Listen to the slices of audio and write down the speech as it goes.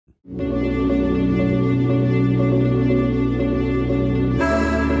In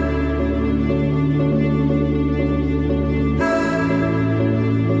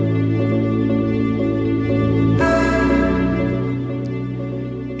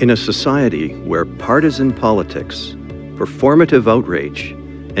a society where partisan politics, performative outrage,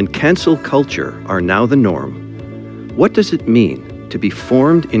 and cancel culture are now the norm, what does it mean to be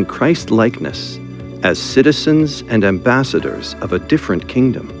formed in Christ-likeness as citizens and ambassadors of a different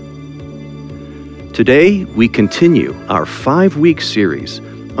kingdom? Today, we continue our 5-week series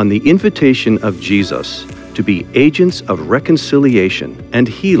on the invitation of Jesus to be agents of reconciliation and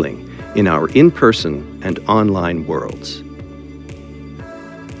healing in our in-person and online worlds.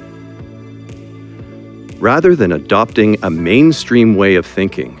 Rather than adopting a mainstream way of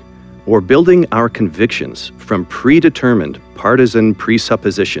thinking or building our convictions from predetermined partisan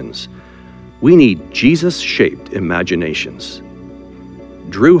presuppositions, we need Jesus-shaped imaginations.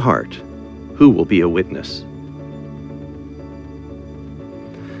 Drew Hart, who will be a witness?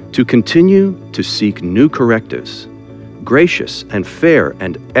 To continue to seek new correctives, gracious and fair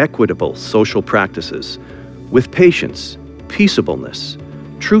and equitable social practices, with patience, peaceableness,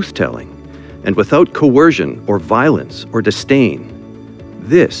 truth-telling, and without coercion or violence or disdain.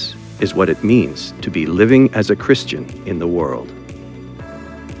 This is what it means to be living as a Christian in the world.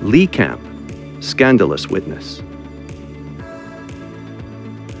 Lee Camp, Scandalous Witness.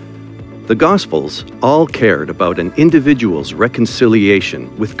 The Gospels all cared about an individual's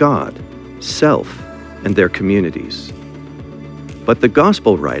reconciliation with God, self, and their communities. But the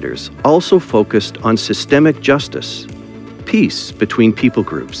Gospel writers also focused on systemic justice, peace between people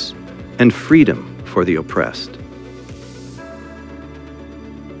groups, and freedom for the oppressed.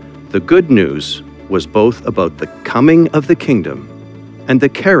 The good news was both about the coming of the kingdom and the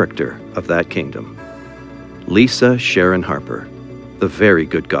character of that kingdom. Lisa Sharon Harper, The Very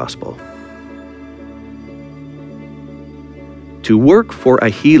Good Gospel. To work for a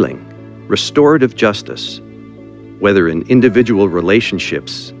healing, restorative justice, whether in individual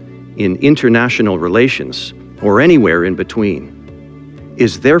relationships, in international relations, or anywhere in between,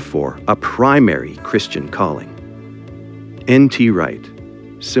 is therefore a primary Christian calling. N.T. Wright,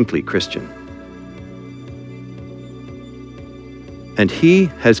 Simply Christian. And he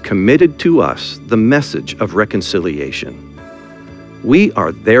has committed to us the message of reconciliation. We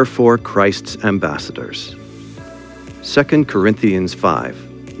are therefore Christ's ambassadors. 2 Corinthians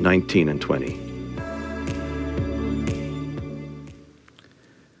 5, 19 and 20.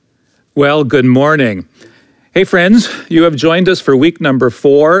 Well, good morning. Hey friends, you have joined us for week number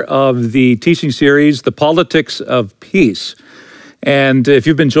 4 of the teaching series, The Politics of Peace. And if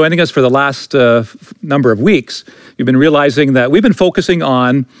you've been joining us for the last number of weeks, you've been realizing that we've been focusing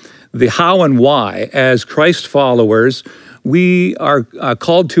on the how and why. As Christ followers, we are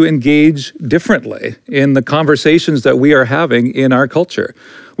called to engage differently in the conversations that we are having in our culture.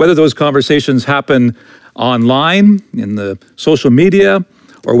 Whether those conversations happen online, in the social media,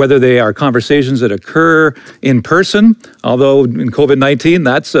 or whether they are conversations that occur in person, although in COVID-19,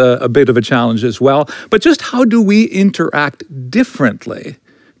 that's a bit of a challenge as well. But just how do we interact differently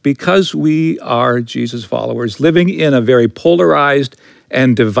because we are Jesus followers living in a very polarized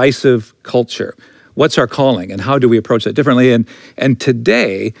and divisive culture? What's our calling and how do we approach that differently? And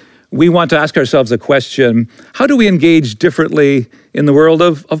today, we want to ask ourselves a question: how do we engage differently in the world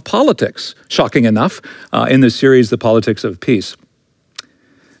of politics? Shocking enough, in this series, The Politics of Peace.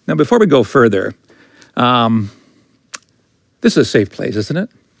 Now, before we go further, this is a safe place, isn't it?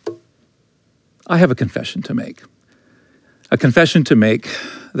 I have a confession to make. A confession to make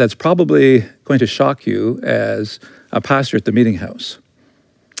that's probably going to shock you as a pastor at the meeting house.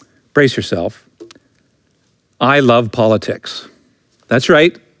 Brace yourself. I love politics. That's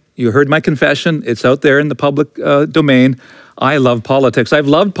right. You heard my confession. It's out there in the public domain. I love politics. I've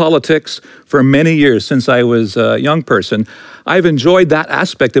loved politics for many years since I was a young person. I've enjoyed that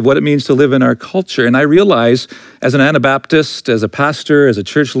aspect of what it means to live in our culture. And I realize as an Anabaptist, as a pastor, as a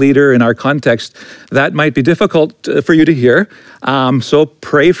church leader in our context, that might be difficult for you to hear. So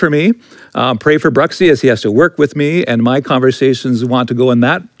pray for me. Pray for Bruxy as he has to work with me, and my conversations want to go in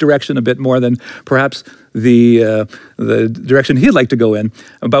that direction a bit more than perhaps the direction he'd like to go in.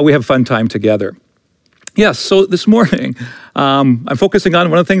 But we have a fun time together. Yes, so this morning, I'm focusing on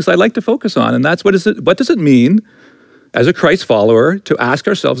one of the things I like to focus on, and that's what does it mean as a Christ follower to ask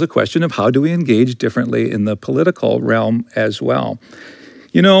ourselves the question of how do we engage differently in the political realm as well.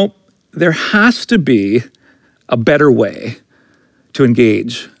 You know, there has to be a better way to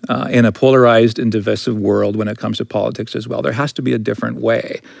engage in a polarized and divisive world when it comes to politics as well. There has to be a different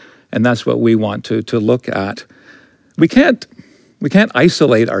way, and that's what we want to look at. We can't We can't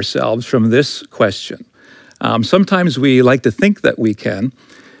isolate ourselves from this question. Sometimes we like to think that we can,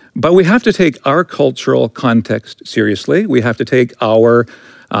 but we have to take our cultural context seriously. We have to take our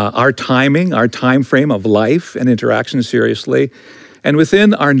timing, our time frame of life and interaction seriously. And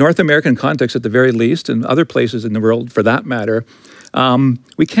within our North American context at the very least, and other places in the world for that matter,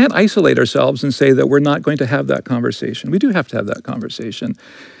 we can't isolate ourselves and say that we're not going to have that conversation. We do have to have that conversation.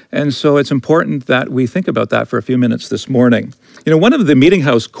 And so it's important that we think about that for a few minutes this morning. You know, one of the Meeting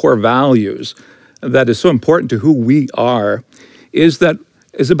House core values that is so important to who we are is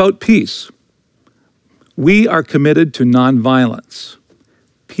about peace. We are committed to nonviolence,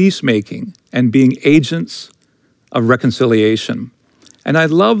 peacemaking, and being agents of reconciliation. And I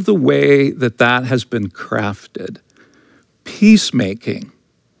love the way that that has been crafted. Peacemaking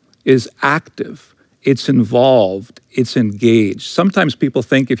is active, it's involved, it's engaged. Sometimes people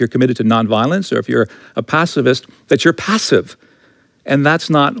think if you're committed to nonviolence or if you're a pacifist, that you're passive. And that's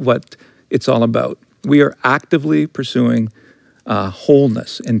not what it's all about. We are actively pursuing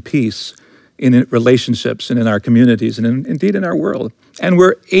wholeness and peace in relationships and in our communities and indeed in our world. And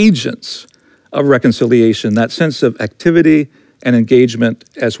we're agents of reconciliation, that sense of activity and engagement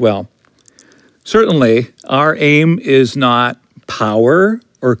as well. Certainly, our aim is not power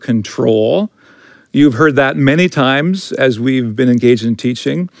or control. You've heard that many times as we've been engaged in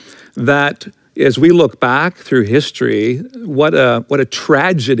teaching, that as we look back through history, what a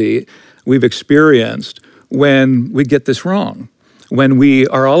tragedy we've experienced when we get this wrong, when we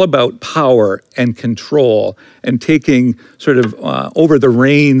are all about power and control and taking sort of over the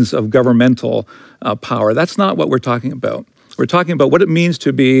reins of governmental power. That's not what we're talking about. We're talking about what it means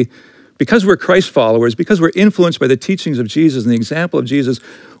to be, because we're Christ followers, because we're influenced by the teachings of Jesus and the example of Jesus,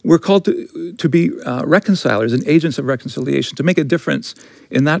 we're called to be reconcilers and agents of reconciliation, to make a difference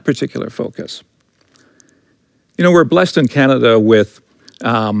in that particular focus. You know, we're blessed in Canada with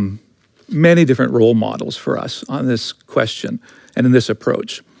many different role models for us on this question and in this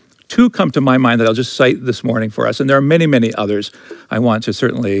approach. Two come to my mind that I'll just cite this morning for us, and there are many, many others. I want to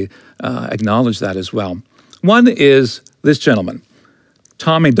certainly acknowledge that as well. One is this gentleman,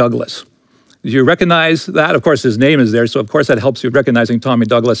 Tommy Douglas. Do you recognize that? Of course, his name is there, so of course that helps you recognizing Tommy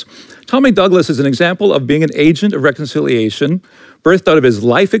Douglas. Tommy Douglas is an example of being an agent of reconciliation, birthed out of his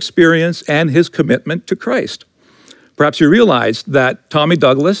life experience and his commitment to Christ. Perhaps you realized that Tommy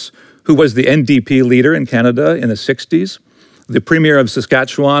Douglas, who was the NDP leader in Canada in the 60s, the Premier of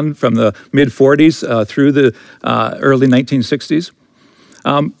Saskatchewan from the mid-40s through the early 1960s,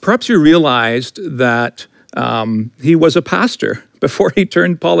 perhaps you realized that he was a pastor before he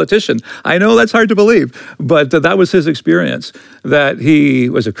turned politician. I know that's hard to believe, but that was his experience, that he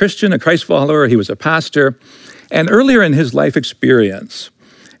was a Christian, a Christ follower, he was a pastor, and earlier in his life experience,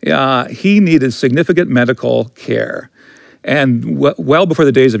 he needed significant medical care, and well before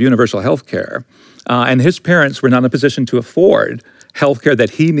the days of universal health care, and his parents were not in a position to afford health care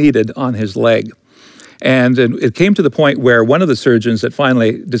that he needed on his leg. And it came to the point where one of the surgeons that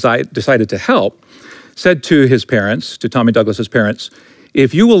finally decided to help said to his parents, to Tommy Douglas's parents,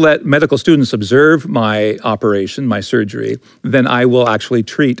 if you will let medical students observe my operation, my surgery, then I will actually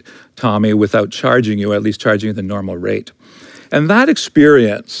treat Tommy without charging you, at least charging you the normal rate. And that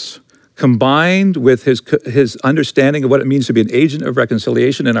experience, combined with his understanding of what it means to be an agent of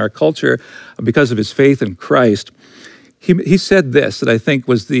reconciliation in our culture because of his faith in Christ, he said this that I think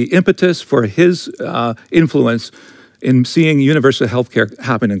was the impetus for his influence in seeing universal health care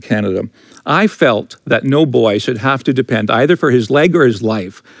happen in Canada. I felt that no boy should have to depend either for his leg or his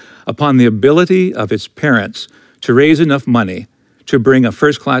life upon the ability of his parents to raise enough money to bring a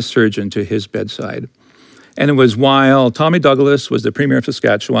first-class surgeon to his bedside. And it was while Tommy Douglas was the Premier of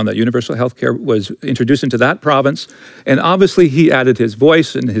Saskatchewan that universal health care was introduced into that province. And obviously he added his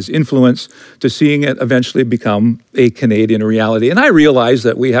voice and his influence to seeing it eventually become a Canadian reality. And I realize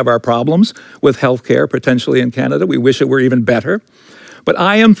that we have our problems with health care potentially in Canada. We wish it were even better. But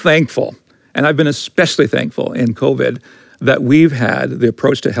I am thankful, and I've been especially thankful in COVID, that we've had the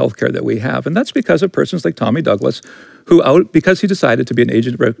approach to healthcare that we have. And that's because of persons like Tommy Douglas, who, because he decided to be an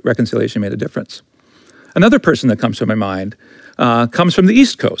agent of reconciliation, made a difference. Another person that comes to my mind comes from the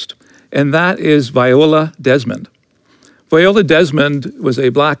East Coast, and that is Viola Desmond. Viola Desmond was a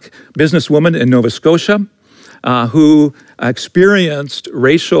Black businesswoman in Nova Scotia who experienced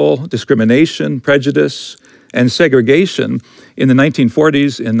racial discrimination, prejudice, and segregation in the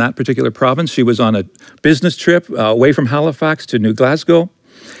 1940s in that particular province. She was on a business trip away from Halifax to New Glasgow,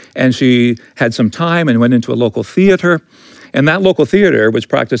 and she had some time and went into a local theater. And that local theater was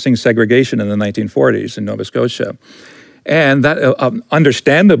practicing segregation in the 1940s in Nova Scotia. And that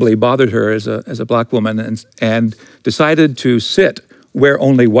understandably bothered her as a black woman, and decided to sit where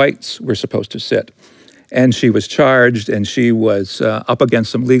only whites were supposed to sit. And she was charged, and she was up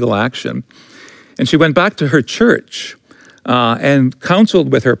against some legal action. And she went back to her church and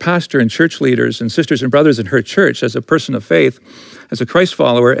counseled with her pastor and church leaders and sisters and brothers in her church as a person of faith, as a Christ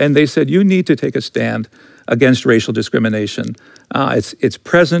follower, and they said, you need to take a stand against racial discrimination. It's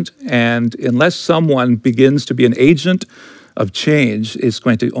present, and unless someone begins to be an agent of change, it's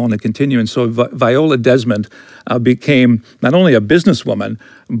going to only continue. And so Viola Desmond became not only a businesswoman,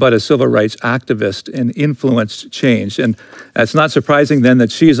 but a civil rights activist and influenced change. And it's not surprising then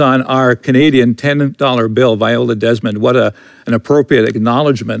that she's on our Canadian $10 bill, Viola Desmond. What an appropriate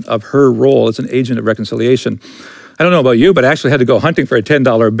acknowledgement of her role as an agent of reconciliation. I don't know about you, but I actually had to go hunting for a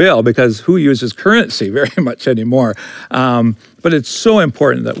 $10 bill because who uses currency very much anymore? But it's so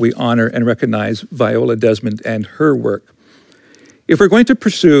important that we honor and recognize Viola Desmond and her work. If we're going to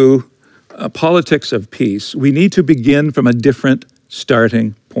pursue politics of peace, we need to begin from a different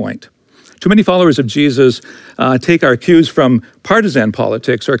starting point. Too many followers of Jesus take our cues from partisan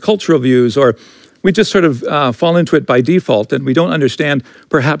politics or cultural views, or we just sort of fall into it by default, and we don't understand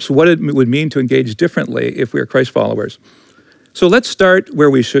perhaps what it would mean to engage differently if we're Christ followers. So let's start where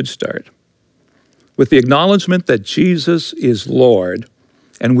we should start, with the acknowledgement that Jesus is Lord,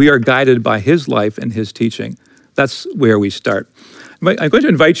 and we are guided by his life and his teaching. That's where we start. I'm going to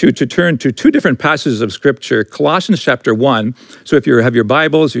invite you to turn to two different passages of Scripture, Colossians chapter 1. So if you have your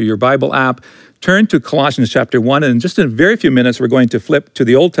Bibles or your Bible app, turn to Colossians chapter 1, and just in a very few minutes, we're going to flip to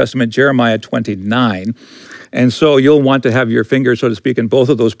the Old Testament, Jeremiah 29. And so you'll want to have your finger, so to speak, in both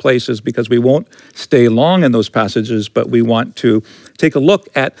of those places, because we won't stay long in those passages, but we want to take a look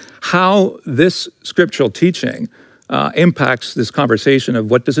at how this scriptural teaching impacts this conversation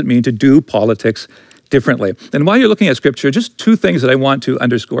of what does it mean to do politics differently. And while you're looking at Scripture, just two things that I want to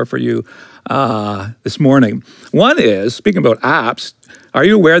underscore for you this morning. One is, speaking about apps, are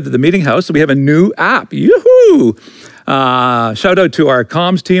you aware that the Meeting House, we have a new app? Yoo-hoo! Shout out to our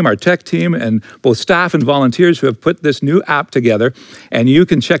comms team, our tech team, and both staff and volunteers who have put this new app together. And you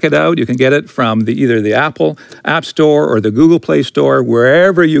can check it out. You can get it from either the Apple App Store or the Google Play Store,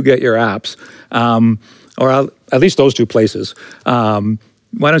 wherever you get your apps, or at least those two places.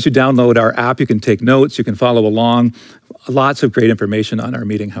 Why don't you download our app? You can take notes, you can follow along. Lots of great information on our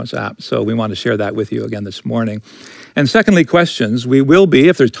Meeting House app. So we want to share that with you again this morning. And secondly, questions. We will be,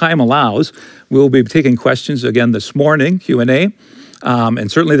 if there's time allows, we'll be taking questions again this morning, Q&A, and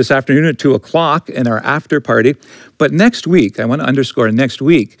certainly this afternoon at 2 o'clock in our after party. But next week, I want to underscore next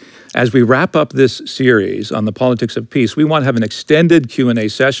week, as we wrap up this series on the politics of peace, we want to have an extended Q&A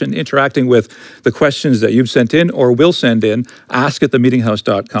session interacting with the questions that you've sent in or will send in,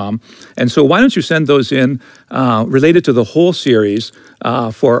 ask@themeetinghouse.com. And so why don't you send those in related to the whole series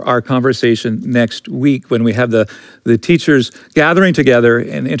for our conversation next week when we have the teachers gathering together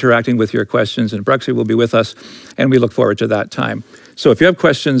and interacting with your questions. And Bruxy will be with us, and we look forward to that time. So if you have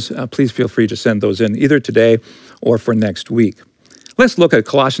questions, please feel free to send those in either today or for next week. Let's look at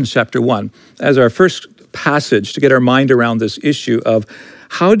Colossians chapter 1 as our first passage to get our mind around this issue of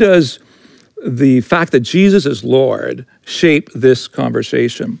how does the fact that Jesus is Lord shape this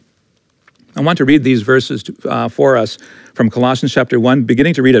conversation. I want to read these verses for us from Colossians chapter 1,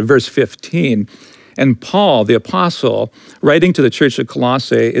 beginning to read at verse 15. And Paul, the apostle, writing to the church of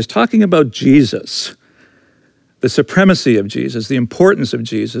Colossae, is talking about Jesus, the supremacy of Jesus, the importance of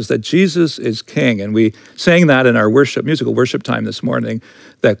Jesus, that Jesus is king. And we sang that in our musical worship time this morning,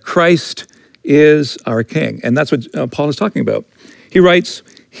 that Christ is our king. And that's what Paul is talking about. He writes,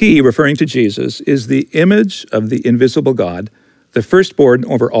 he, referring to Jesus, is the image of the invisible God, the firstborn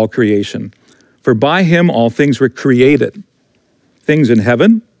over all creation. For by him all things were created, things in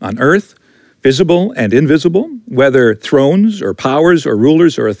heaven, on earth, visible and invisible, whether thrones or powers or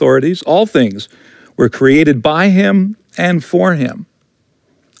rulers or authorities, all things were created by him and for him.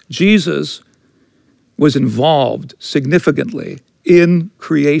 Jesus was involved significantly in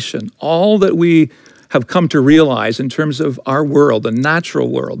creation. All that we have come to realize in terms of our world, the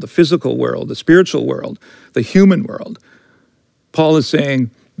natural world, the physical world, the spiritual world, the human world, Paul is saying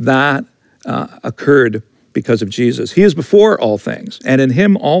that occurred because of Jesus. He is before all things, and in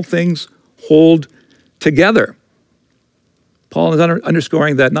him all things hold together. Paul is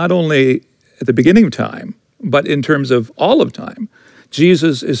underscoring that not only at the beginning of time, but in terms of all of time,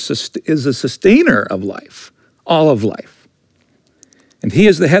 Jesus is the sustainer of life, all of life. And he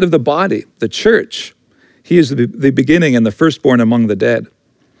is the head of the body, the church. He is the beginning and the firstborn among the dead,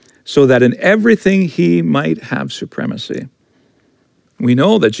 so that in everything he might have supremacy. We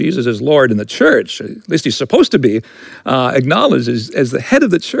know that Jesus is Lord in the church, at least he's supposed to be acknowledged as the head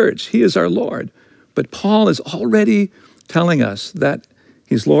of the church. He is our Lord. But Paul is already telling us that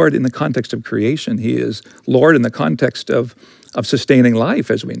he's Lord in the context of creation. He is Lord in the context of sustaining life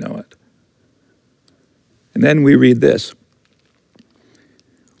as we know it. And then we read this.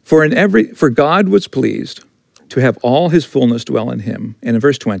 For God was pleased to have all his fullness dwell in him, and in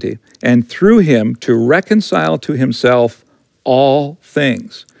verse 20, and through him to reconcile to himself all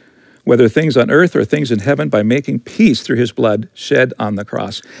things, whether things on earth or things in heaven, by making peace through his blood shed on the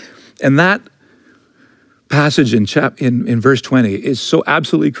cross. And that passage in verse 20 is so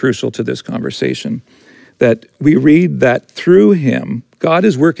absolutely crucial to this conversation, that we read that through him, God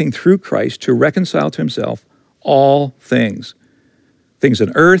is working through Christ to reconcile to himself all things, things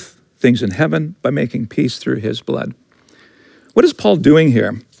on earth, things in heaven, by making peace through his blood. What is Paul doing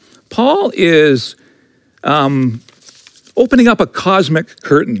here? Paul is opening up a cosmic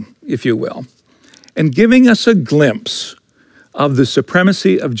curtain, if you will, and giving us a glimpse of the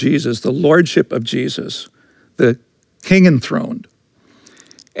supremacy of Jesus, the lordship of Jesus, the king enthroned,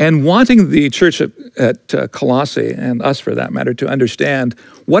 and wanting the church at Colossae, and us for that matter, to understand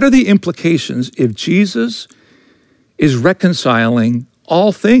what are the implications if Jesus is reconciling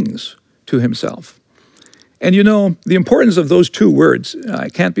all things to himself. And you know, the importance of those two words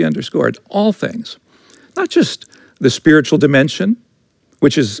can't be underscored. All things, not just the spiritual dimension,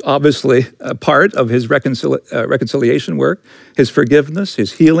 which is obviously a part of his reconciliation work, his forgiveness,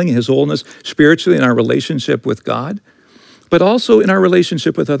 his healing, his wholeness, spiritually in our relationship with God, but also in our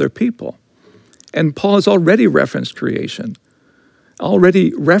relationship with other people. And Paul has already referenced creation,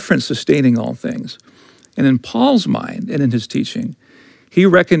 already referenced sustaining all things. And in Paul's mind and in his teaching, he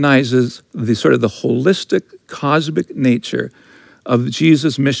recognizes the sort of the holistic, cosmic nature of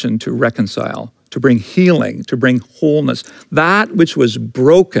Jesus' mission to reconcile, to bring healing, to bring wholeness, that which was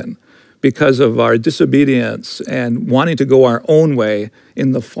broken because of our disobedience and wanting to go our own way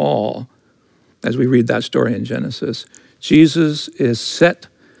in the fall. As we read that story in Genesis, Jesus is set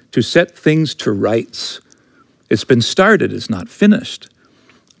to set things to rights. It's been started, it's not finished.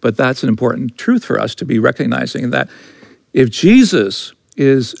 But that's an important truth for us to be recognizing, that if Jesus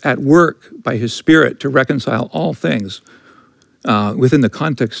is at work by his Spirit to reconcile all things within the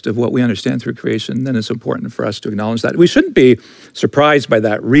context of what we understand through creation, then it's important for us to acknowledge that. We shouldn't be surprised by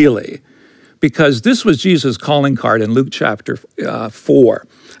that, really, because this was Jesus' calling card in Luke chapter 4.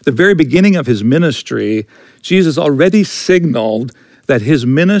 At the very beginning of his ministry, Jesus already signaled that his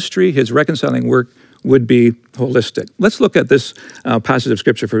ministry, his reconciling work, would be holistic. Let's look at this passage of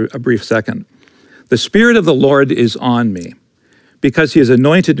Scripture for a brief second. The Spirit of the Lord is on me, because he has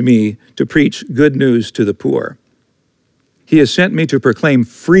anointed me to preach good news to the poor. He has sent me to proclaim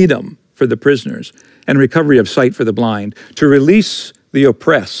freedom for the prisoners and recovery of sight for the blind, to release the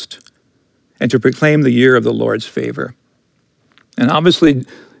oppressed, and to proclaim the year of the Lord's favor. And obviously,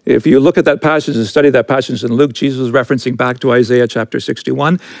 if you look at that passage and study that passage in Luke, Jesus was referencing back to Isaiah chapter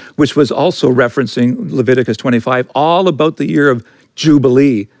 61, which was also referencing Leviticus 25, all about the year of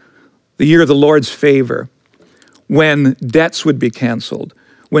Jubilee, the year of the Lord's favor, when debts would be canceled,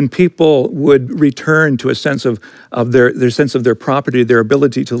 when people would return to a sense of their sense of their property, their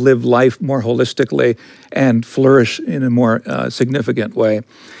ability to live life more holistically and flourish in a more significant way.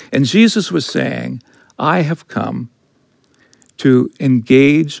 And Jesus was saying, I have come to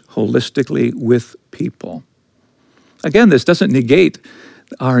engage holistically with people. Again, this doesn't negate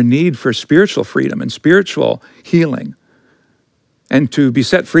our need for spiritual freedom and spiritual healing and to be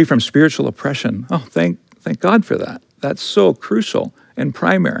set free from spiritual oppression. Oh, thank God for that. That's so crucial and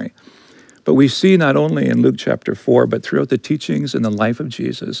primary. But we see not only in Luke chapter 4, but throughout the teachings and the life of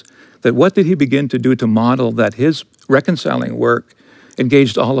Jesus, that what did he begin to do to model that his reconciling work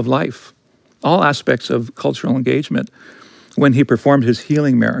engaged all of life, all aspects of cultural engagement, when he performed his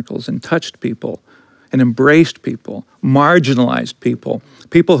healing miracles and touched people and embraced people, marginalized people,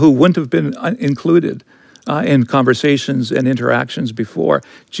 people who wouldn't have been included in conversations and interactions before.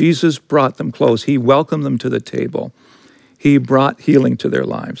 Jesus brought them close. He welcomed them to the table. He brought healing to their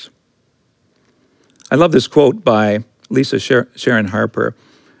lives. I love this quote by Lisa Sharon Harper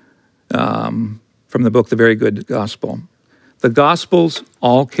from the book, The Very Good Gospel. The Gospels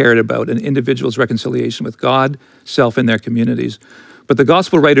all cared about an individual's reconciliation with God, self, and their communities. But the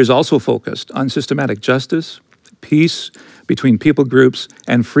Gospel writers also focused on systematic justice, peace between people groups,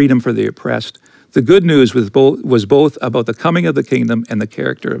 and freedom for the oppressed. The good news was both about the coming of the kingdom and the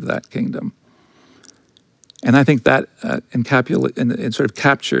character of that kingdom. And I think that sort of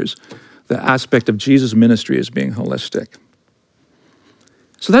captures the aspect of Jesus' ministry as being holistic.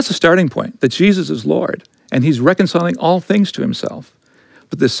 So that's the starting point, that Jesus is Lord, and he's reconciling all things to himself.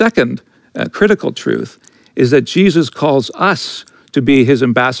 But the second critical truth is that Jesus calls us to be his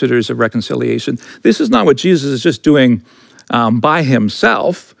ambassadors of reconciliation. This is not what Jesus is just doing by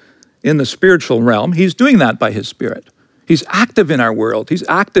himself in the spiritual realm. He's doing that by his Spirit. He's active in our world. He's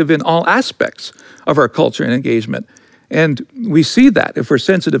active in all aspects of our culture and engagement. And we see that if we're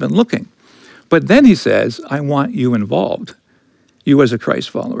sensitive and looking. But then he says, I want you involved. You as a Christ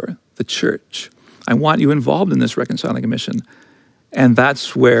follower, the church. I want you involved in this reconciling mission. And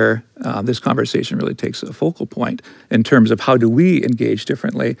that's where this conversation really takes a focal point in terms of how do we engage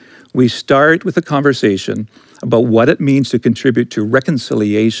differently. We start with a conversation about what it means to contribute to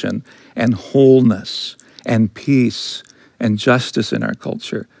reconciliation and wholeness and peace and justice in our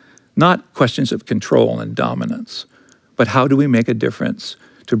culture. Not questions of control and dominance, but how do we make a difference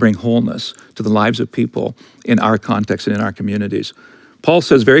to bring wholeness to the lives of people in our context and in our communities. Paul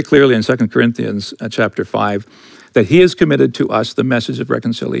says very clearly in 2 Corinthians chapter 5 that he has committed to us the message of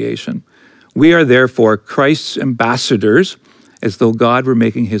reconciliation. We are therefore Christ's ambassadors, as though God were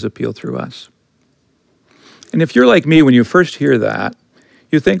making his appeal through us. And if you're like me, when you first hear that,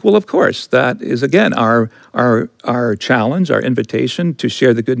 you think, well, of course, that is, again, our challenge, our invitation to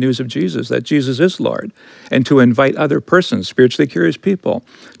share the good news of Jesus, that Jesus is Lord, and to invite other persons, spiritually curious people,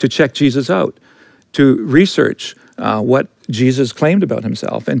 to check Jesus out, to research what Jesus claimed about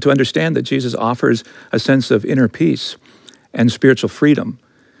himself, and to understand that Jesus offers a sense of inner peace and spiritual freedom.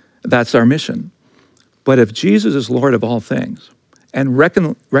 That's our mission. But if Jesus is Lord of all things, and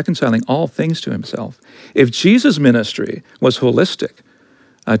reconciling all things to himself, if Jesus' ministry was holistic,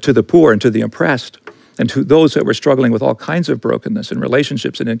 to the poor and to the oppressed and to those that were struggling with all kinds of brokenness in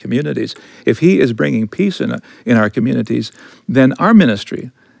relationships and in communities, if he is bringing peace in our communities, then our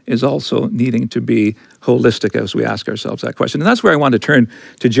ministry is also needing to be holistic as we ask ourselves that question. And that's where I want to turn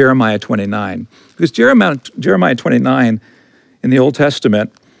to Jeremiah 29. Because Jeremiah 29 in the Old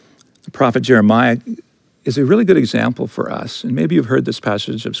Testament, the prophet Jeremiah, is a really good example for us. And maybe you've heard this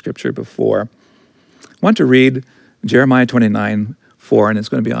passage of Scripture before. I want to read Jeremiah 29:4, and it's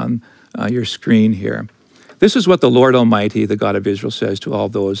going to be on your screen here. This is what the Lord Almighty, the God of Israel, says to all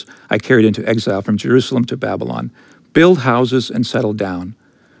those I carried into exile from Jerusalem to Babylon. Build houses and settle down.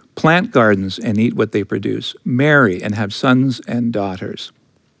 Plant gardens and eat what they produce. Marry and have sons and daughters.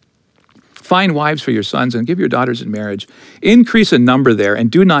 Find wives for your sons and give your daughters in marriage. Increase in number there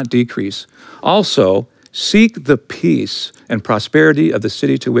and do not decrease. Also, seek the peace and prosperity of the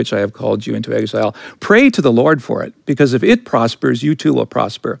city to which I have called you into exile. Pray to the Lord for it, because if it prospers, you too will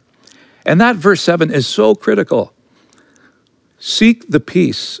prosper. And that verse 7 is so critical. Seek the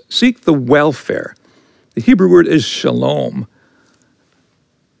peace, seek the welfare. The Hebrew word is shalom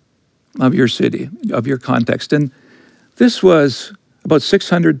of your city, of your context. And this was about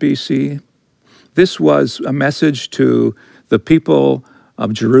 600 BC. This was a message to the people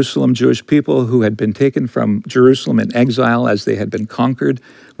of Jerusalem, Jewish people who had been taken from Jerusalem in exile as they had been conquered,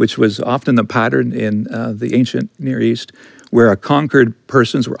 which was often the pattern in the ancient Near East, where conquered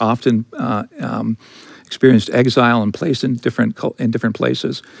persons were often experienced exile and placed in different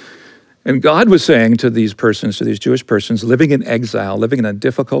places. And God was saying to these persons, to these Jewish persons living in exile, living in a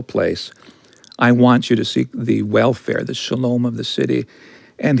difficult place, I want you to seek the welfare, the shalom of the city.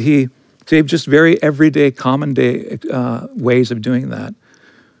 And he gave just very everyday, common day ways of doing that.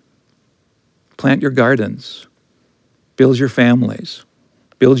 Plant your gardens, build your families,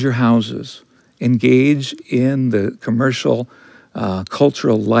 build your houses, engage in the commercial,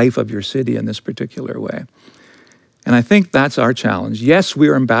 cultural life of your city in this particular way. And I think that's our challenge. Yes, we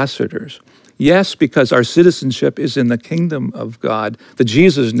are ambassadors. Yes, because our citizenship is in the kingdom of God, the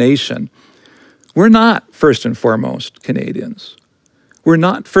Jesus nation. We're not first and foremost Canadians. We're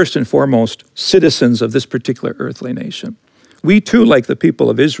not first and foremost citizens of this particular earthly nation. We too, like the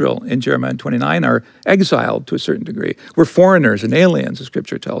people of Israel in Jeremiah 29, are exiled to a certain degree. We're foreigners and aliens, as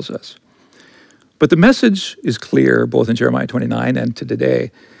Scripture tells us. But the message is clear, both in Jeremiah 29 and to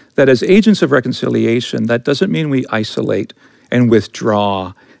today, that as agents of reconciliation, that doesn't mean we isolate and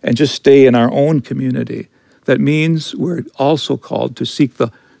withdraw and just stay in our own community. That means we're also called to seek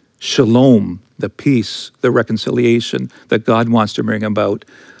the shalom, the peace, the reconciliation that God wants to bring about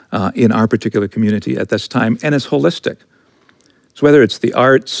in our particular community at this time, and it's holistic. So whether it's the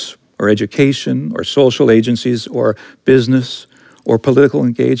arts or education or social agencies or business or political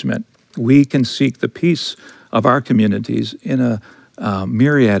engagement, we can seek the peace of our communities in a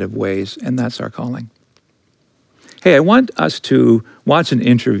myriad of ways, and that's our calling. Hey, I want us to watch an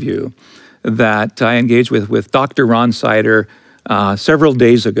interview that I engaged with Dr. Ron Sider several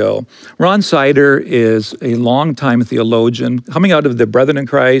days ago. Ron Sider is a longtime theologian coming out of the Brethren in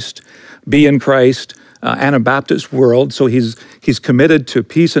Christ, Be in Christ Anabaptist world, so he's committed to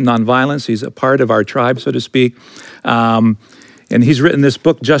peace and nonviolence. He's a part of our tribe, so to speak. And he's written this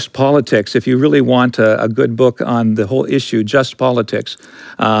book, Just Politics. If you really want a good book on the whole issue, Just Politics,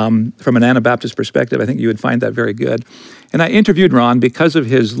 from an Anabaptist perspective, I think you would find that very good. And I interviewed Ron because of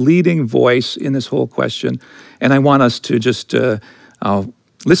his leading voice in this whole question, and I want us to just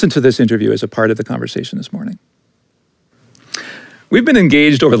listen to this interview as a part of the conversation this morning. We've been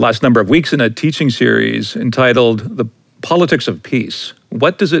engaged over the last number of weeks in a teaching series entitled The Politics of Peace.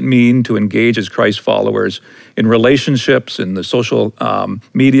 What does it mean to engage as Christ followers in relationships, in the social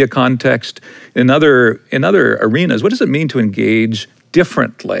media context, in other arenas? What does it mean to engage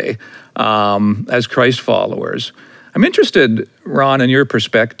differently as Christ followers? I'm interested, Ron, in your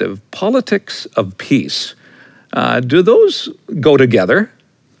perspective. Politics of peace. Do those go together?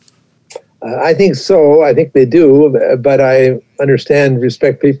 I think so. I think they do, but I understand and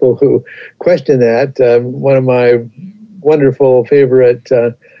respect people who question that. One of my wonderful favorite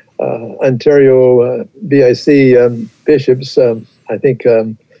Ontario BIC bishops, I think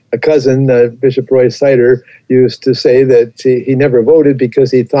a cousin, Bishop Roy Sider, used to say that he never voted because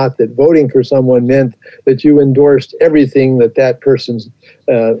he thought that voting for someone meant that you endorsed everything that person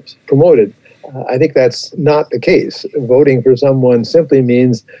promoted. I think that's not the case. Voting for someone simply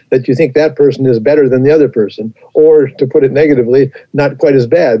means that you think that person is better than the other person, or to put it negatively, not quite as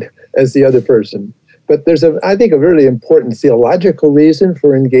bad as the other person. But there's, I think, a really important theological reason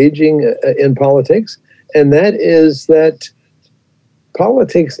for engaging in politics, and that is that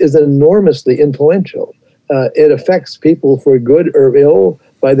politics is enormously influential. It affects people for good or ill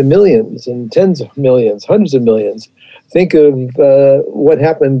by the millions and tens of millions, hundreds of millions. Think of what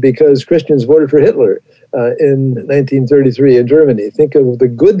happened because Christians voted for Hitler in 1933 in Germany. Think of the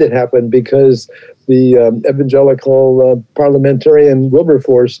good that happened because the evangelical parliamentarian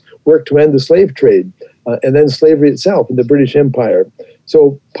Wilberforce worked to end the slave trade, and then slavery itself in the British Empire.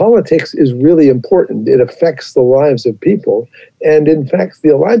 So politics is really important. It affects the lives of people. And in fact,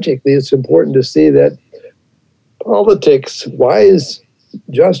 theologically, it's important to see that politics, wise,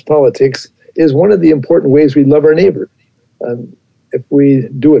 just politics, is one of the important ways we love our neighbor. If we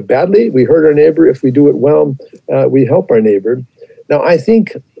do it badly, we hurt our neighbor. If we do it well, we help our neighbor. Now, I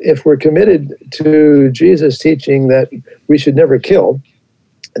think if we're committed to Jesus' teaching that we should never kill,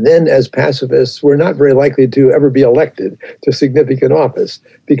 then as pacifists, we're not very likely to ever be elected to significant office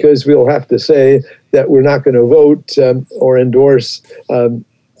because we'll have to say that we're not going to vote or endorse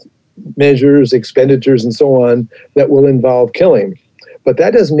measures, expenditures, and so on that will involve killing. But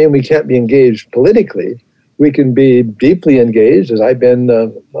that doesn't mean we can't be engaged politically. We can be deeply engaged, as I've been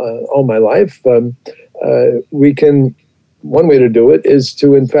all my life. One way to do it is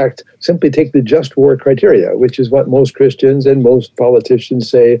to, in fact, simply take the just war criteria, which is what most Christians and most politicians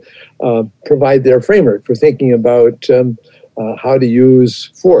say provide their framework for thinking about how to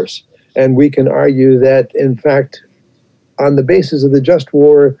use force. And we can argue that, in fact, on the basis of the just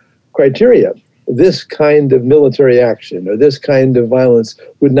war criteria, this kind of military action or this kind of violence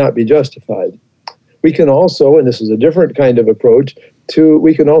would not be justified. We can also, and this is a different kind of approach,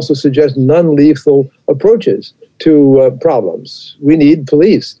 we can also suggest non-lethal approaches to problems. We need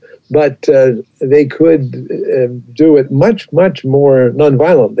police, but they could do it much, much more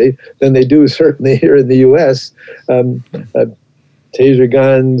non-violently than they do certainly here in the U.S. Taser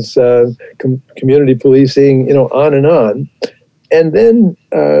guns, community policing, on and on. And then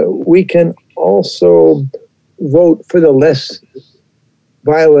we can also vote for the less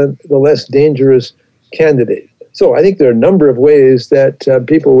violent, the less dangerous candidate. So I think there are a number of ways that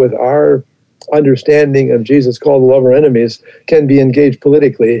people with our understanding of Jesus' call to love our enemies can be engaged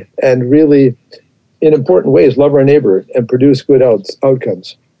politically and really, in important ways, love our neighbor and produce good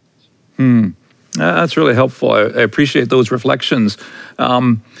outcomes. That's really helpful. I appreciate those reflections.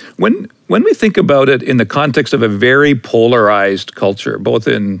 When we think about it in the context of a very polarized culture, both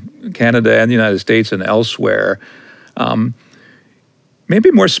in Canada and the United States and elsewhere,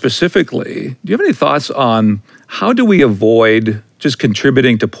 maybe more specifically, do you have any thoughts on how do we avoid just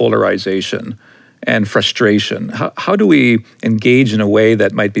contributing to polarization and frustration? How do we engage in a way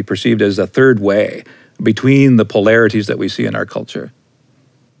that might be perceived as a third way between the polarities that we see in our culture?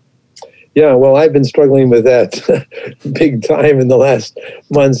 Yeah, well, I've been struggling with that big time in the last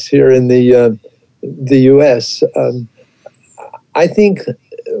months here in the U.S. I think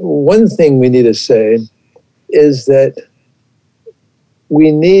one thing we need to say is that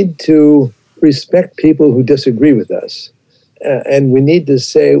we need to respect people who disagree with us. And we need to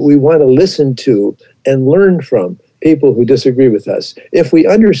say we want to listen to and learn from people who disagree with us. If we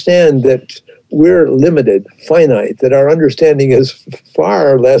understand that we're limited, finite, that our understanding is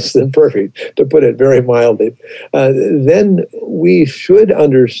far less than perfect, to put it very mildly, then we should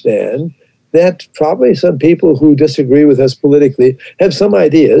understand that probably some people who disagree with us politically have some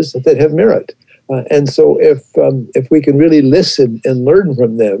ideas that have merit. And so if we can really listen and learn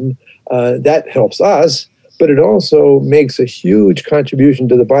from them, that helps us, but it also makes a huge contribution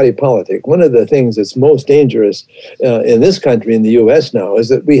to the body politic. One of the things that's most dangerous in this country, in the U.S. now, is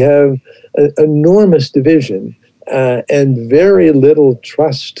that we have an enormous division and very little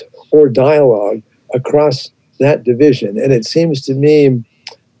trust or dialogue across that division. And it seems to me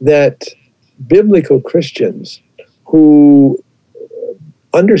that biblical Christians who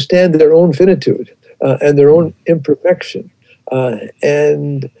understand their own finitude and their own imperfection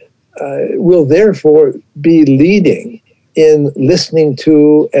and will therefore be leading in listening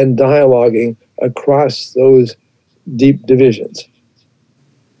to and dialoguing across those deep divisions.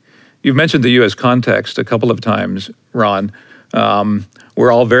 You've mentioned the U.S. context a couple of times, Ron.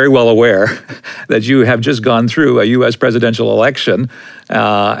 We're all very well aware that you have just gone through a U.S. presidential election,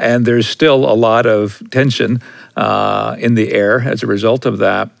 and there's still a lot of tension in the air as a result of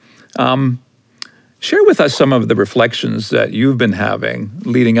that. Share with us some of the reflections that you've been having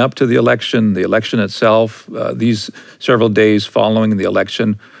leading up to the election itself, these several days following the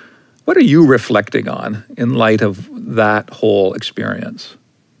election. What are you reflecting on in light of that whole experience?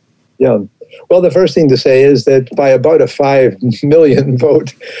 Yeah. Well, the first thing to say is that by about a 5 million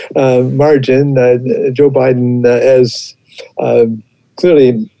vote margin, Joe Biden has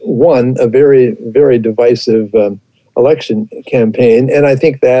clearly won a very, very divisive election campaign. And I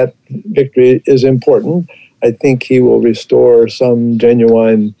think that victory is important. I think he will restore some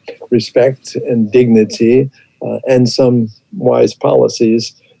genuine respect and dignity and some wise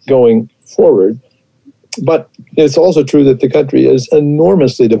policies going forward. But it's also true that the country is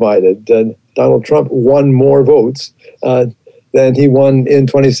enormously divided. Donald Trump won more votes than he won in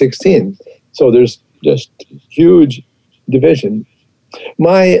 2016. So there's just huge division.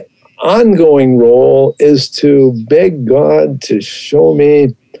 My ongoing role is to beg God to show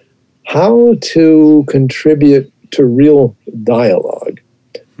me how to contribute to real dialogue.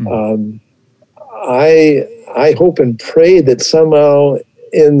 I hope and pray that somehow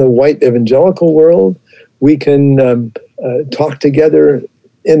in the white evangelical world, we can talk together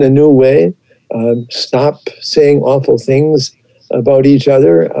in a new way, stop saying awful things about each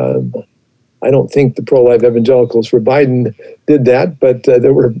other. I don't think the pro-life evangelicals for Biden did that, but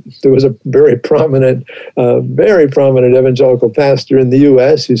there was a very prominent evangelical pastor in the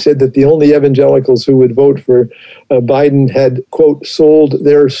U.S. who said that the only evangelicals who would vote for Biden had, quote, sold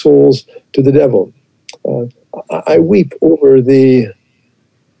their souls to the devil. I weep over the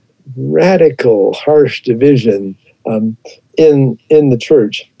radical, harsh division in the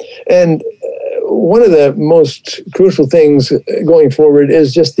church. And one of the most crucial things going forward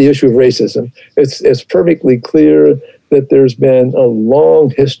is just the issue of racism. It's perfectly clear that there's been a long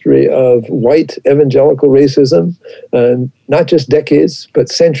history of white evangelical racism, not just decades, but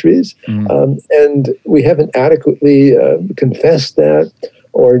centuries. And we haven't adequately confessed that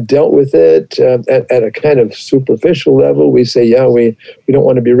or dealt with it at a kind of superficial level. We say, yeah, we don't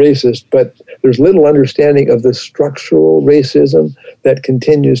want to be racist, but there's little understanding of the structural racism that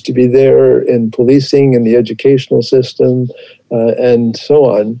continues to be there in policing, in the educational system, and so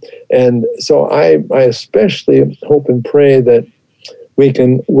on. And so I especially hope and pray that we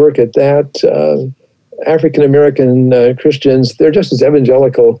can work at that. African-American Christians, they're just as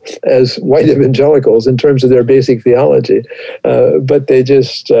evangelical as white evangelicals in terms of their basic theology, but they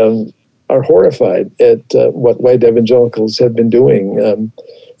just are horrified at what white evangelicals have been doing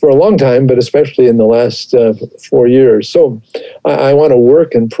for a long time, but especially in the last 4 years. So I want to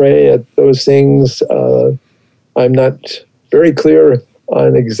work and pray at those things. I'm not very clear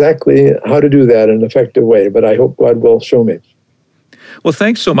on exactly how to do that in an effective way, but I hope God will show me. Well,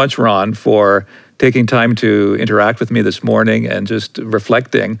 thanks so much, Ron, for taking time to interact with me this morning and just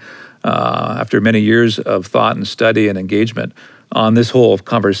reflecting after many years of thought and study and engagement on this whole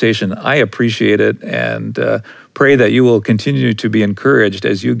conversation. I appreciate it and pray that you will continue to be encouraged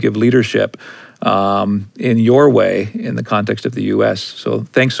as you give leadership in your way in the context of the U.S. So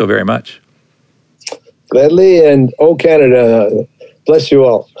thanks so very much. Gladly, and oh, Canada, bless you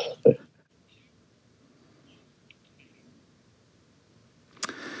all.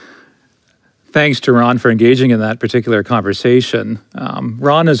 Thanks to Ron for engaging in that particular conversation.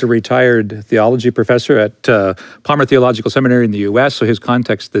 Ron is a retired theology professor at Palmer Theological Seminary in the U.S., so his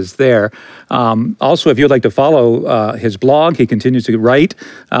context is there. Also, if you'd like to follow his blog, he continues to write.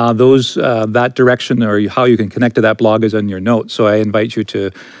 That direction or how you can connect to that blog is in your notes, so I invite you to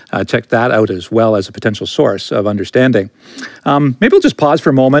check that out as well as a potential source of understanding. Maybe we'll just pause for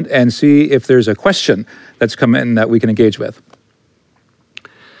a moment and see if there's a question that's come in that we can engage with.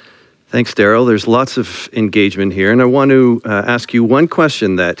 Thanks, Daryl. There's lots of engagement here, and I want to ask you one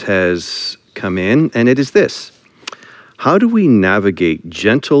question that has come in, and it is this. How do we navigate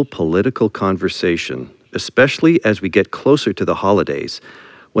gentle political conversation, especially as we get closer to the holidays,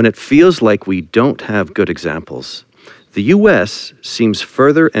 when it feels like we don't have good examples? The U.S. seems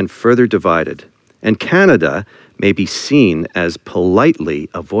further and further divided, and Canada may be seen as politely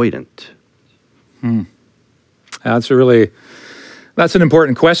avoidant. That's an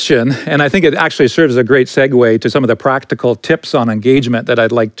important question, and I think it actually serves as a great segue to some of the practical tips on engagement that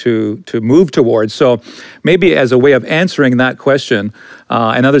I'd like to move towards. So maybe as a way of answering that question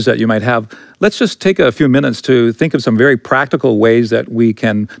and others that you might have, let's just take a few minutes to think of some very practical ways that we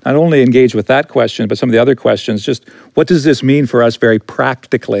can not only engage with that question, but some of the other questions. Just what does this mean for us very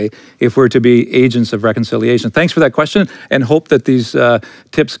practically if we're to be agents of reconciliation? Thanks for that question, and hope that these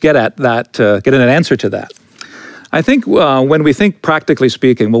tips get at that, get an answer to that. I think when we think practically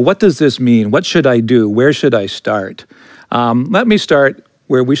speaking, well, what does this mean? What should I do? Where should I start? Let me start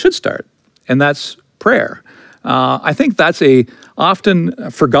where we should start, and that's prayer. I think that's a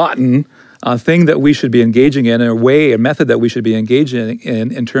often forgotten thing that we should be engaging in, a method that we should be engaging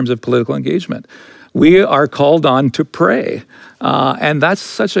in terms of political engagement. We are called on to pray, and that's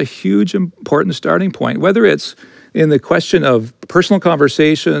such a huge, important starting point, whether it's in the question of personal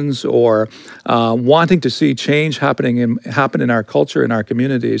conversations or wanting to see change happen in our culture, in our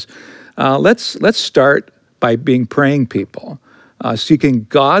communities. Let's start by being praying people, seeking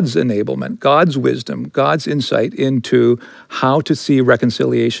God's enablement, God's wisdom, God's insight into how to see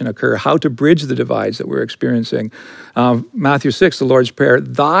reconciliation occur, how to bridge the divides that we're experiencing. Matthew 6, the Lord's Prayer,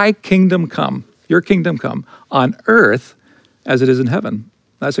 thy kingdom come, your kingdom come on earth as it is in heaven.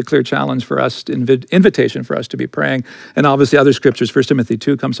 That's a clear challenge for us, invitation for us to be praying. And obviously other scriptures, 1 Timothy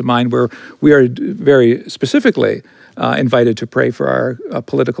 2 comes to mind, where we are very specifically invited to pray for our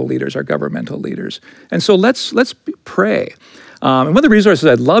political leaders, our governmental leaders. And so let's pray. And one of the resources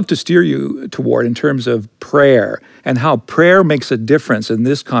I'd love to steer you toward in terms of prayer and how prayer makes a difference in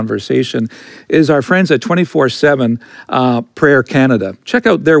this conversation is our friends at 24/7 Prayer Canada. Check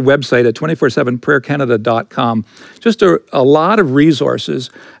out their website at 247prayercanada.com. Just a lot of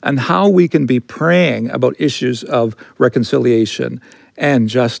resources on how we can be praying about issues of reconciliation and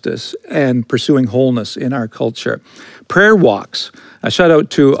justice and pursuing wholeness in our culture. Prayer walks. A shout out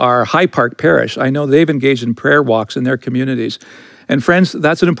to our High Park Parish. I know they've engaged in prayer walks in their communities. And friends,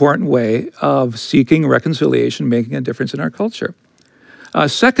 that's an important way of seeking reconciliation, making a difference in our culture.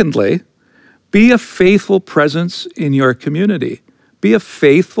 Secondly, be a faithful presence in your community. Be a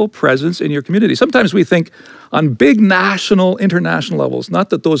faithful presence in your community. Sometimes we think on big national, international levels, not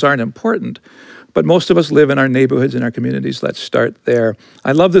that those aren't important, but most of us live in our neighborhoods, in our communities. Let's start there.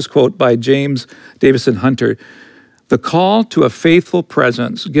 I love this quote by James Davison Hunter. The call to a faithful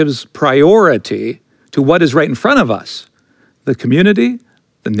presence gives priority to what is right in front of us, the community,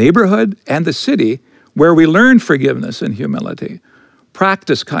 the neighborhood, and the city, where we learn forgiveness and humility,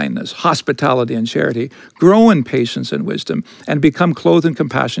 practice kindness, hospitality, and charity, grow in patience and wisdom, and become clothed in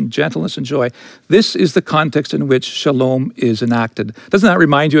compassion, gentleness, and joy. This is the context in which shalom is enacted. Doesn't that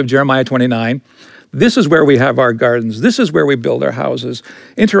remind you of Jeremiah 29? This is where we have our gardens. This is where we build our houses,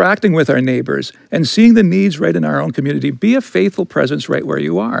 interacting with our neighbors and seeing the needs right in our own community. Be a faithful presence right where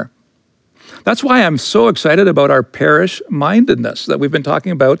you are. That's why I'm so excited about our parish mindedness that we've been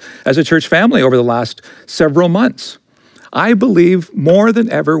talking about as a church family over the last several months. I believe more than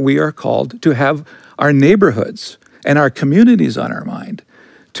ever we are called to have our neighborhoods and our communities on our mind,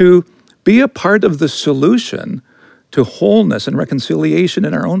 to be a part of the solution to wholeness and reconciliation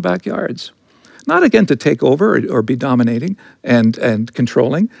in our own backyards. Not again to take over or be dominating and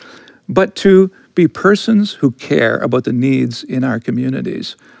controlling, but to be persons who care about the needs in our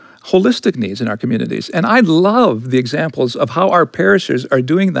communities, holistic needs in our communities. And I love the examples of how our parishes are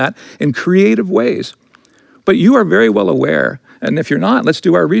doing that in creative ways. But you are very well aware, and if you're not, let's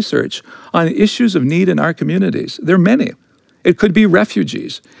do our research on issues of need in our communities. There are many. It could be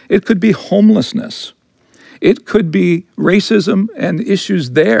refugees. It could be homelessness. It could be racism and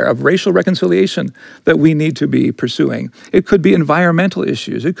issues there of racial reconciliation that we need to be pursuing. It could be environmental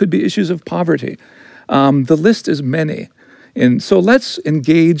issues. It could be issues of poverty. The list is many. And so let's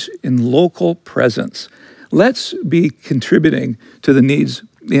engage in local presence. Let's be contributing to the needs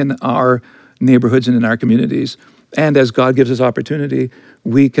in our neighborhoods and in our communities. And as God gives us opportunity,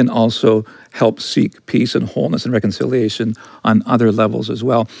 we can also help seek peace and wholeness and reconciliation on other levels as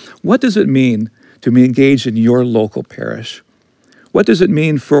well. What does it mean to be engaged in your local parish? What does it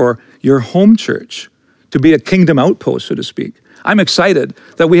mean for your home church to be a kingdom outpost, so to speak? I'm excited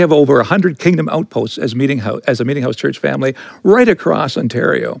that we have over 100 kingdom outposts as a Meeting House church family right across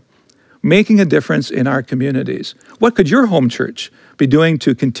Ontario, making a difference in our communities. What could your home church be doing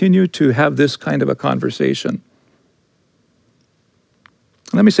to continue to have this kind of a conversation?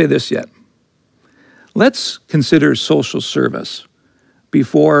 Let me say this yet. Let's consider social service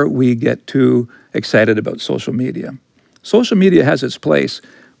before we get too excited about social media. Social media has its place,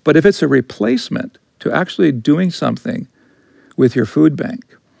 but if it's a replacement to actually doing something with your food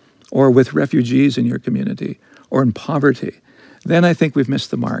bank or with refugees in your community or in poverty, then I think we've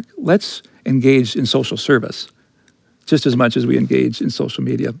missed the mark. Let's engage in social service just as much as we engage in social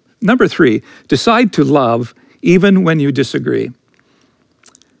media. Number 3, decide to love even when you disagree.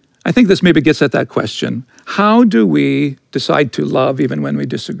 I think this maybe gets at that question. How do we decide to love even when we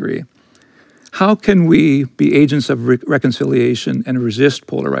disagree? How can we be agents of reconciliation and resist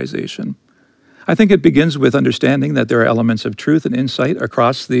polarization? I think it begins with understanding that there are elements of truth and insight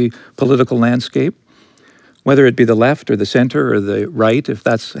across the political landscape, whether it be the left or the center or the right, if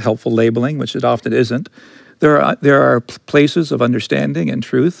that's helpful labeling, which it often isn't. There are places of understanding and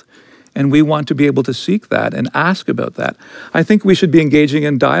truth, and we want to be able to seek that and ask about that. I think we should be engaging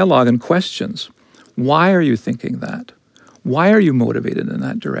in dialogue and questions. Why are you thinking that? Why are you motivated in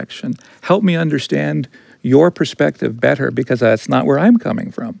that direction? Help me understand your perspective better, because that's not where I'm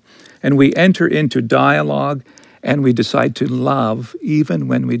coming from. And we enter into dialogue and we decide to love even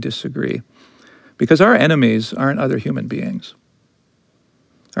when we disagree. Because our enemies aren't other human beings.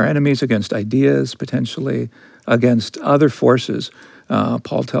 Our enemies against ideas, potentially, against other forces,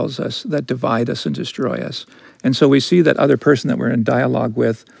 Paul tells us, that divide us and destroy us. And so we see that other person that we're in dialogue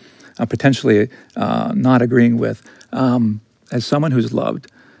with, potentially not agreeing with, as someone who's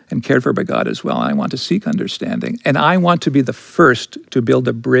loved and cared for by God as well. I want to seek understanding. And I want to be the first to build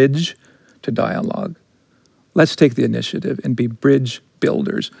a bridge to dialogue. Let's take the initiative and be bridge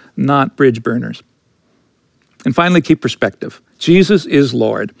builders, not bridge burners. And finally, keep perspective. Jesus is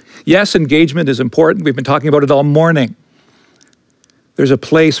Lord. Yes, engagement is important. We've been talking about it all morning. There's a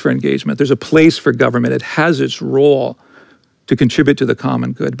place for engagement. There's a place for government. It has its role to contribute to the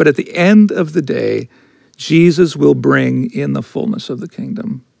common good. But at the end of the day, Jesus will bring in the fullness of the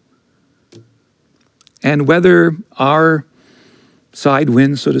kingdom. And whether our side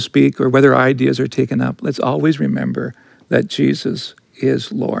wins, so to speak, or whether our ideas are taken up, let's always remember that Jesus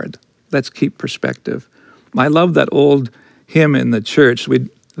is Lord. Let's keep perspective. I love that old hymn in the church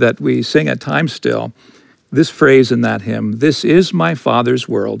that we sing at times still. This phrase in that hymn, "This is my Father's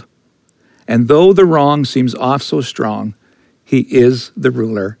world, and though the wrong seems oft so strong, he is the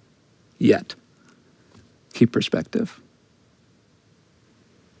ruler yet." Keep perspective.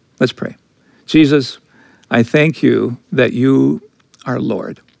 Let's pray. Jesus, I thank you that you are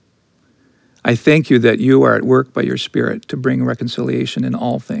Lord. I thank you that you are at work by your Spirit to bring reconciliation in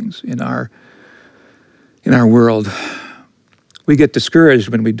all things in our world. We get discouraged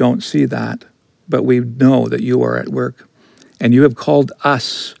when we don't see that, but we know that you are at work, and you have called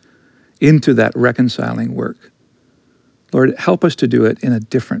us into that reconciling work. Lord, help us to do it in a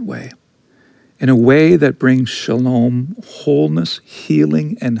different way, in a way that brings shalom, wholeness,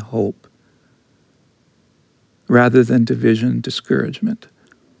 healing, and hope, rather than division, discouragement,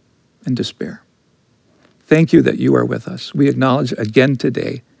 and despair. Thank you that you are with us. We acknowledge again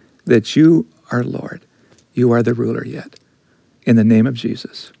today that you are Lord. You are the ruler yet. In the name of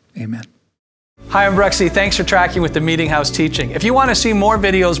Jesus, amen. Hi, I'm Bruxy. Thanks for tracking with the Meeting House teaching. If you want to see more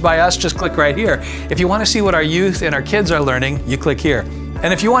videos by us, just click right here. If you want to see what our youth and our kids are learning, you click here.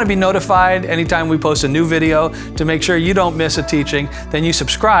 And if you want to be notified anytime we post a new video to make sure you don't miss a teaching, then you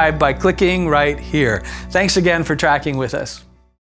subscribe by clicking right here. Thanks again for tracking with us.